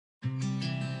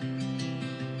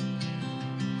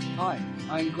Hi,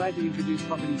 I am glad to introduce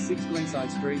property 6 Glenside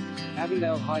Street,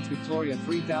 Avondale Heights, Victoria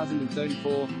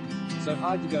 3034. So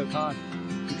hard to go past.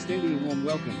 Extending a warm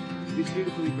welcome. This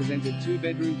beautifully presented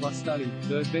 2-bedroom plus study,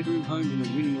 3rd bedroom home in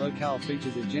a winning locale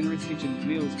features a generous kitchen,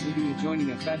 meals, living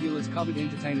adjoining a fabulous covered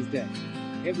entertainer's deck.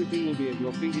 Everything will be at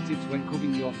your fingertips when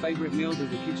cooking your favorite meals, as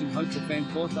the kitchen hosts a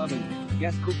fan-forced oven,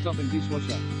 gas cooktop and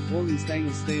dishwasher, all in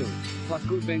stainless steel, plus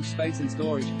good bench space and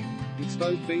storage.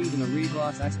 Exposed beams and a rear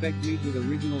glass aspect meet with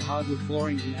original hardwood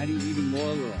flooring and adding even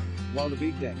more allure, while the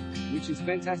big deck, which is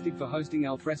fantastic for hosting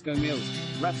al fresco meals,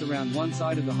 wraps around one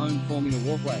side of the home, forming a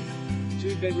walkway.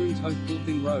 2 bedrooms host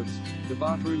built-in robes. The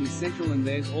bathroom is central and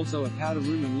there's also a powder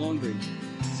room and laundry.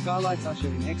 Skylights usher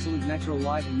in excellent natural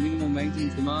light and minimal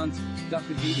maintenance demands,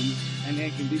 ducted heating, and air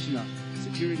conditioner,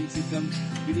 security system,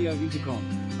 video intercom,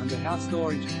 under-house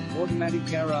storage, automatic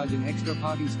garage and extra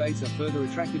parking space are further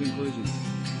attractive inclusions.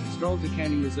 Stroll to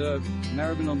Canning Reserve,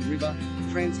 Maribyrnong River,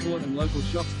 transport and local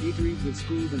shops, eateries with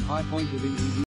schools and High Point within easy